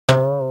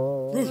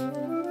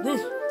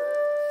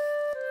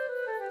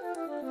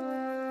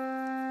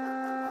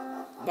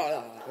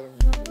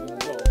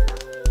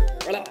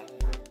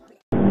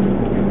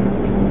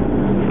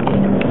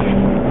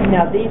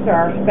these are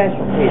our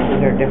specialties.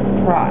 These are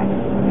different price.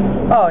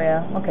 Oh,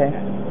 yeah, okay.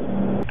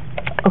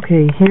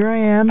 Okay, here I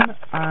am.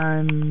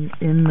 I'm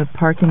in the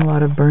parking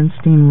lot of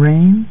Bernstein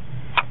Rain,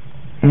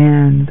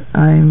 and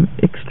I'm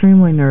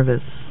extremely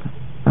nervous.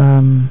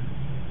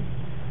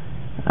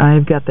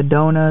 I've got the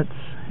donuts,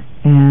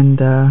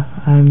 and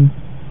I'm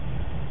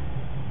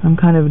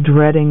kind of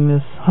dreading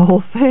this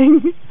whole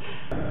thing.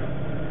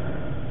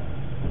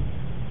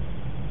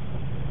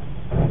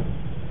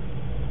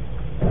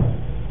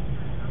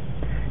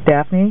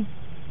 Daphne,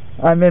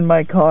 I'm in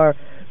my car.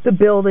 The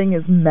building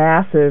is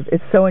massive.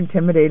 It's so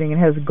intimidating. It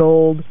has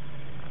gold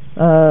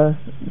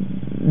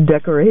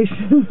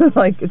decoration.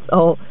 Like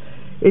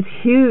it's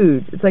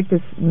huge. It's like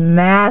this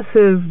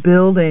massive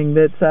building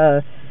that's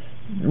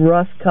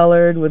rust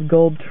colored with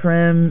gold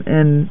trim,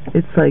 and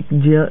it's like a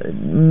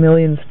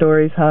million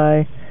stories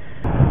high.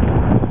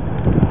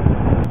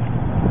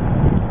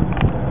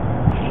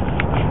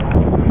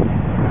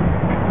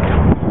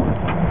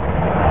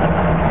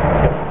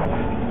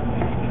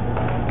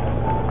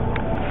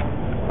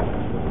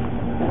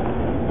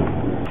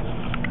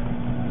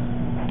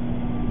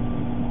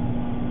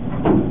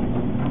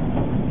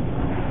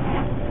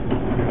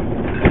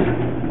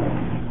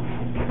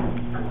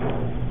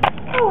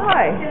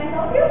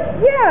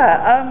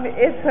 Yeah,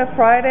 it's a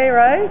Friday,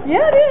 right?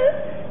 Yeah, it is.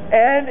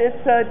 And it's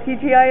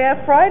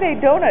TGIF Friday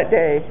Donut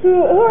Day.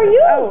 Who are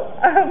you? Oh,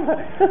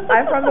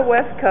 I'm from the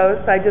West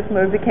Coast. I just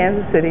moved to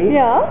Kansas City.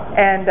 Yeah.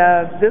 And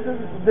this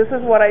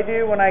is what I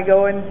do when I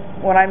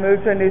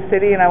move to a new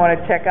city and I want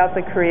to check out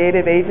the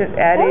creative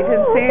ad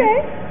agencies.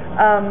 Okay.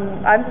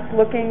 I'm just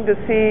looking to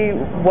see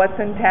what's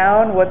in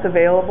town, what's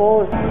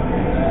available.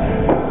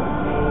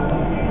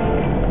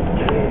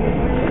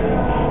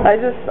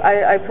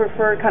 I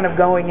prefer kind of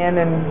going in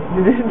and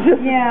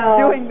just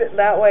doing it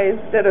that way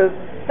instead of...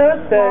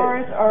 Those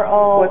floors are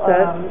all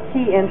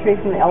key entries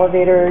in the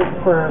elevator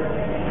for...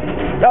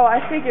 Oh, I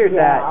figured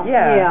that.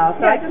 Yeah.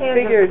 So I just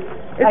figured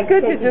it's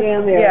good to just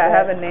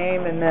have a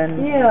name and then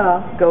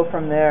go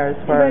from there as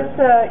far as...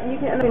 But you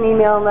can send an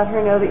email and let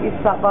her know that you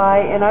stopped by,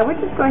 and I would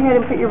just go ahead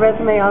and put your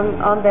resume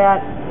on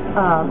that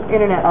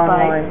internet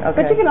online site.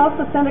 Okay. But you can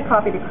also send a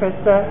copy to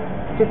Krista.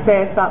 Just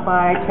say I stopped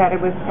by,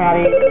 chatted with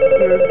Patty.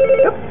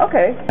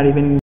 Okay. Not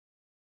even...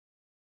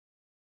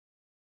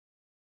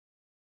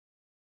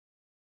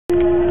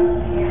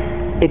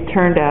 It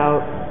turned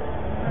out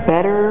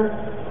better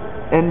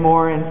and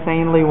more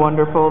insanely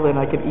wonderful than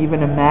I could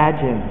even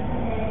imagine.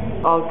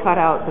 I'll cut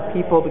out the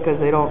people because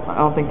I don't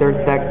think they're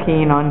that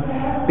keen on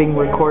being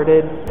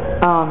recorded.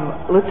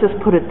 Let's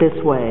just put it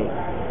this way.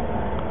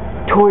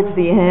 Towards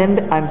the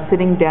end, I'm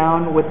sitting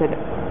down with a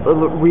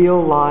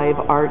real live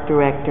art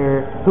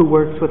director who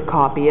works with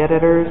copy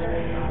editors,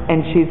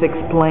 and she's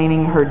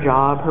explaining her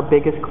job. Her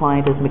biggest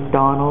client is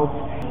McDonald's,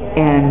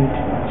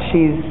 and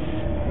she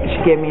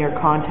gave me her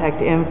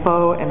contact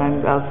info, and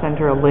I'll send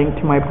her a link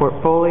to my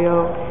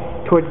portfolio.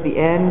 Towards the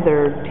end,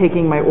 they're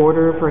taking my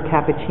order for a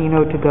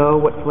cappuccino to go.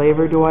 What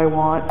flavor do I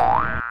want?